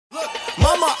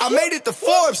Mama, I made it to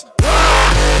Forbes.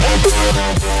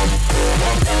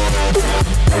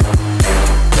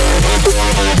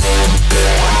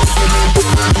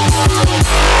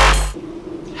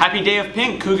 Happy Day of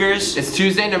Pink, Cougars. It's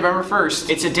Tuesday, November 1st.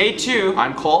 It's a day 2.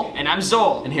 I'm Cole. And I'm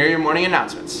Zol. And here are your morning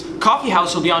announcements. Coffee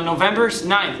House will be on November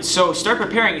 9th, so start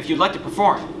preparing if you'd like to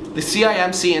perform. The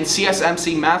CIMC and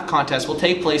CSMC math contest will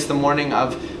take place the morning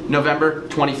of November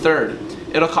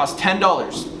 23rd. It'll cost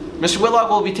 $10. Mr. Whitlock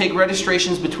will be taking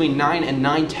registrations between 9 and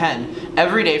 9:10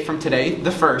 every day from today, the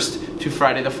 1st, to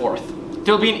Friday the 4th.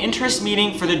 There will be an interest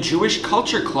meeting for the Jewish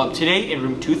Culture Club today in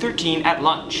room 213 at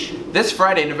lunch. This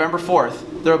Friday, November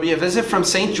 4th, there will be a visit from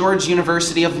St. George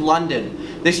University of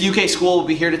London. This UK school will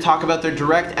be here to talk about their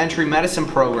direct entry medicine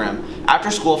program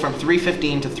after school from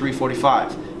 3:15 to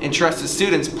 3:45. Interested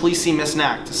students, please see Miss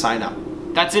Knack to sign up.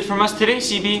 That's it from us today,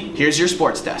 CB. Here's your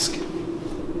sports desk.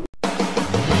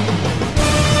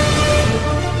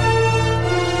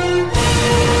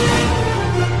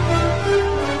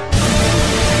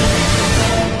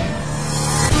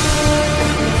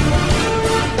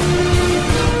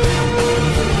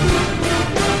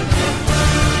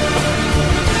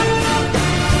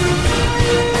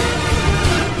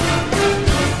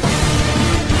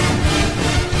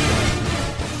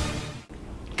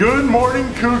 Good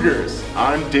morning, Cougars.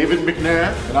 I'm David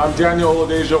McNair. And I'm Daniel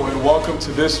Oladejo, and welcome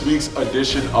to this week's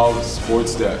edition of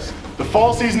Sports Desk. The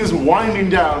fall season is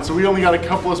winding down, so we only got a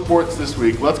couple of sports this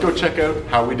week. Let's go check out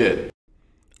how we did.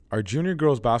 Our junior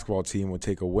girls basketball team would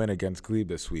take a win against Glebe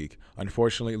this week,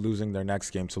 unfortunately losing their next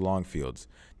game to Longfields.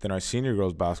 Then our senior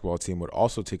girls basketball team would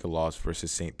also take a loss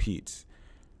versus St. Pete's.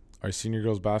 Our senior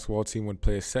girls basketball team would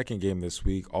play a second game this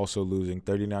week, also losing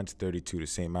 39-32 to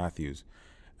St. Matthews.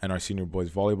 And our senior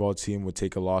boys volleyball team would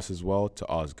take a loss as well to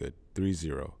Osgood,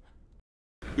 3-0.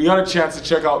 We got a chance to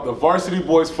check out the varsity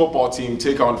boys football team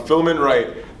take on Philemon Wright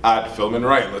at Philemon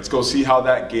Wright. Let's go see how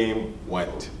that game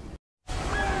went.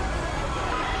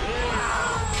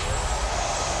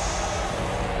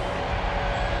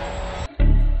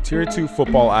 Tier 2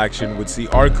 football action would see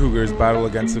our Cougars battle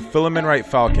against the Philemon Wright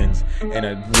Falcons in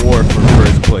a war for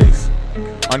first place.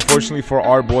 Unfortunately for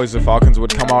our boys, the Falcons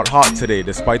would come out hot today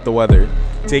despite the weather,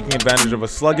 taking advantage of a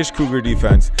sluggish Cougar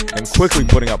defense and quickly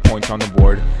putting up points on the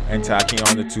board and tacking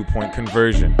on the 2-point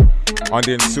conversion. On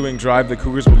the ensuing drive, the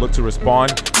Cougars would look to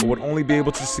respond, but would only be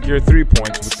able to secure 3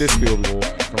 points with this field goal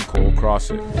from Cole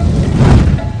Crossett.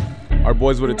 Our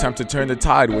boys would attempt to turn the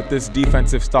tide with this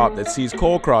defensive stop that sees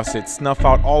Cole Crossett snuff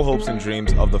out all hopes and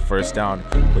dreams of the first down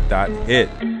with that hit.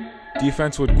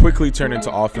 Defense would quickly turn into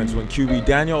offense when QB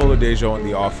Daniel Oladejo and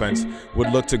the offense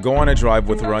would look to go on a drive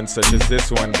with runs such as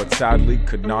this one, but sadly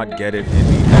could not get it in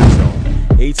the end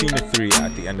zone, 18-3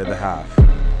 at the end of the half.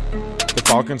 The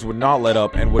Falcons would not let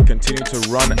up and would continue to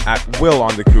run at will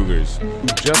on the Cougars, who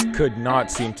just could not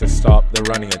seem to stop the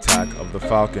running attack of the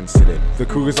Falcons today. The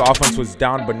Cougars offense was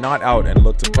down but not out and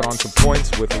looked to put on some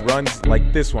points with runs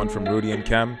like this one from Rudy and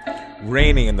Kem,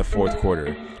 raining in the fourth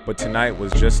quarter. But tonight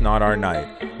was just not our night.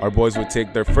 Our boys would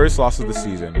take their first loss of the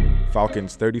season.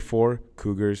 Falcons 34,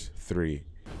 Cougars 3.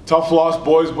 Tough loss,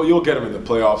 boys, but you'll get them in the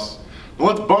playoffs. Now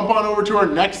let's bump on over to our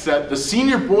next set, the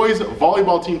senior boys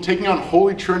volleyball team taking on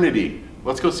Holy Trinity.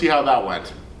 Let's go see how that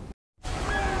went.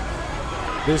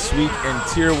 This week in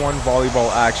Tier 1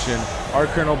 volleyball action, our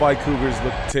Colonel By Cougars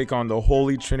look to take on the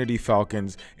Holy Trinity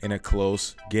Falcons in a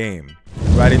close game.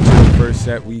 Right into the first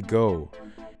set we go.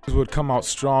 Would come out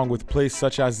strong with plays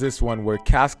such as this one where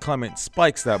Cass Clement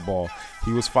spikes that ball.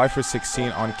 He was 5 for 16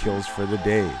 on kills for the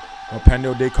day.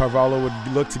 Mapendo de Carvalho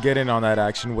would look to get in on that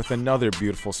action with another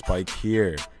beautiful spike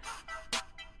here.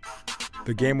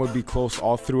 The game would be close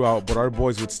all throughout, but our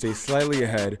boys would stay slightly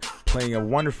ahead, playing a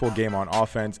wonderful game on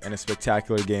offense and a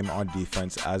spectacular game on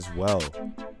defense as well.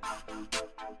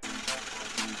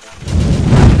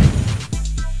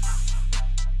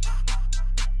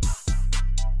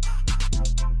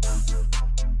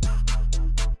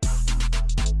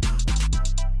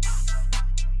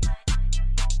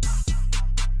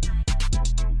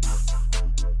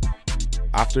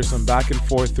 After some back and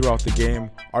forth throughout the game,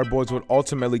 our boys would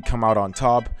ultimately come out on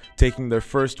top, taking their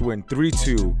first win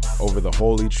 3-2 over the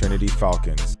Holy Trinity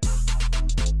Falcons.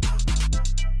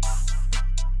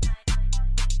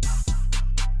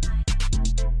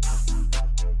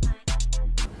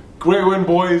 Great win,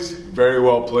 boys. Very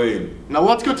well played. Now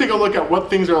let's go take a look at what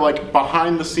things are like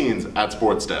behind the scenes at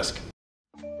Sports Desk.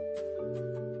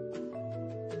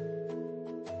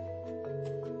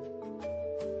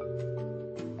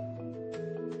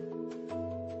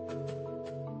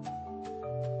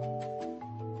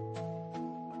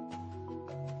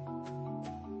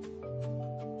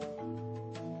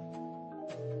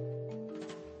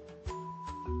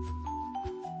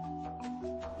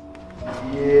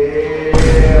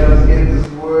 Yeah, let's get this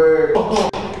work.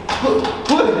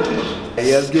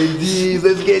 Hey, let's get these,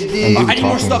 let's get these. I need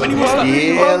more stuff, I need more stuff.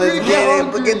 Yeah, let's get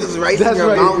it. Look at this rice in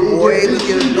your mouth, boy. Let's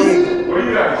get it big. What are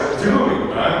you guys doing,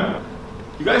 man?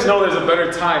 You guys know there's a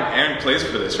better time and place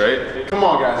for this, right? Come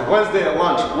on, guys. Wednesday at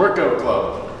lunch, workout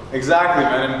club. Exactly,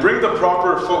 man. And bring the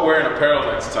proper footwear and apparel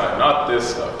next time, not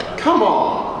this stuff, man. Come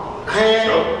on. Hey.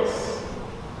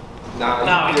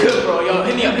 Nah, we could, bro. Yo,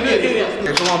 hit me up.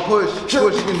 Hey, come on, push.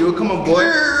 Push, you can do it. Come on, boy.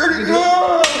 You can do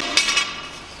it.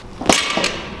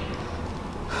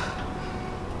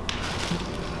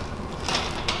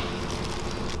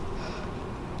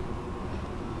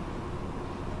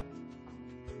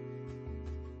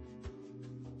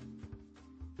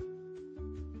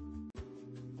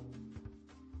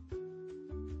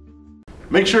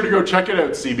 Make sure to go check it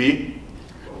out, CB.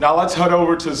 Now let's head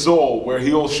over to Zol, where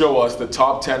he will show us the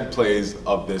top 10 plays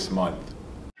of this month.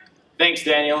 Thanks,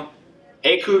 Daniel.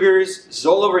 Hey, Cougars.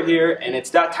 Zol over here, and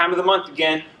it's that time of the month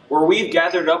again where we've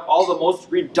gathered up all the most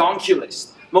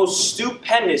redonkulous, most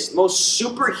stupendous, most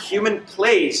superhuman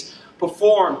plays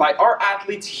performed by our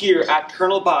athletes here at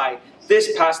Colonel By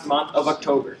this past month of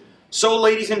October. So,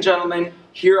 ladies and gentlemen,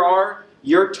 here are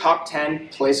your top 10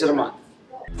 plays of the month.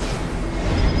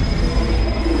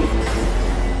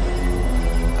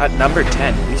 At number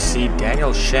 10, we see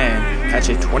Daniel Shan catch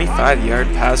a 25-yard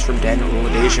pass from Daniel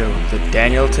Oladejo, the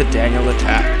Daniel to Daniel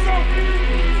attack.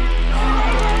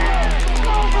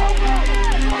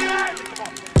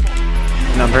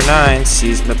 Number 9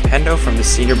 sees Mapendo from the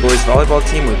senior boys volleyball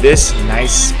team with this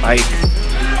nice spike.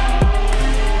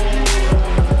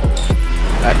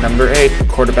 At number 8,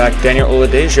 quarterback Daniel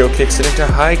Oladejo kicks it into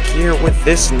high gear with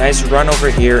this nice run over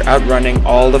here, outrunning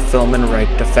all the Filman Wright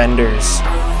defenders.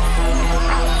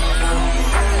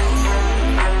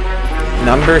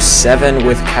 Number 7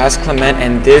 with Cass Clement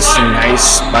and this nice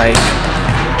spike.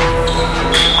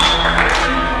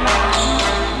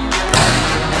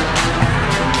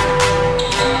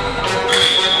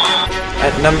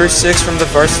 At number 6 from the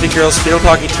varsity girls field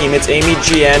hockey team, it's Amy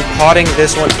Gian potting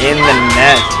this one in the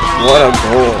net. What a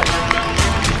goal.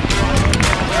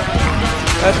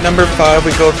 At number 5,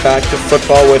 we go back to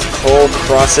football with Cole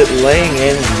Crossett laying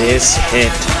in this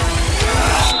hit.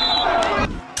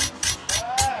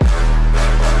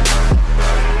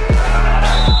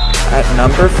 At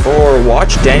number 4,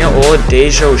 watch Daniel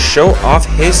Oladejo show off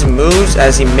his moves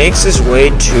as he makes his way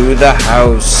to the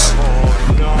house.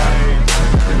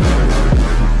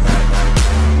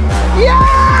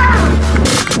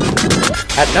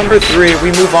 At number 3,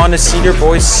 we move on to senior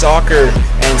boys soccer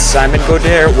and Simon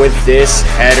Goder with this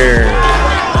header.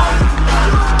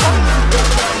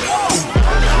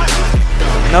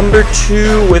 Number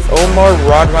 2 with Omar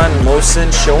Rodwan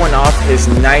Mosin showing off his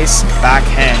nice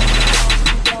backhand.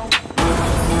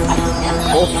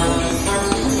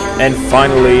 And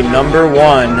finally, number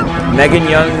 1, Megan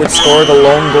Young would score the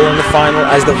lone goal in the final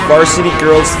as the varsity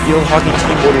girls field hockey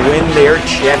team would win their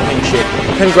championship.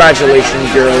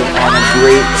 Congratulations, girls, on a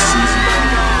great season.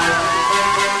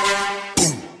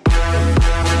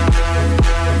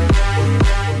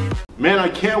 Man, I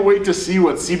can't wait to see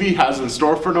what CB has in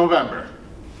store for November.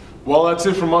 Well, that's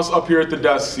it from us up here at the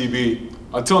desk, CB.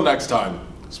 Until next time,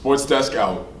 Sports Desk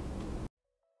out.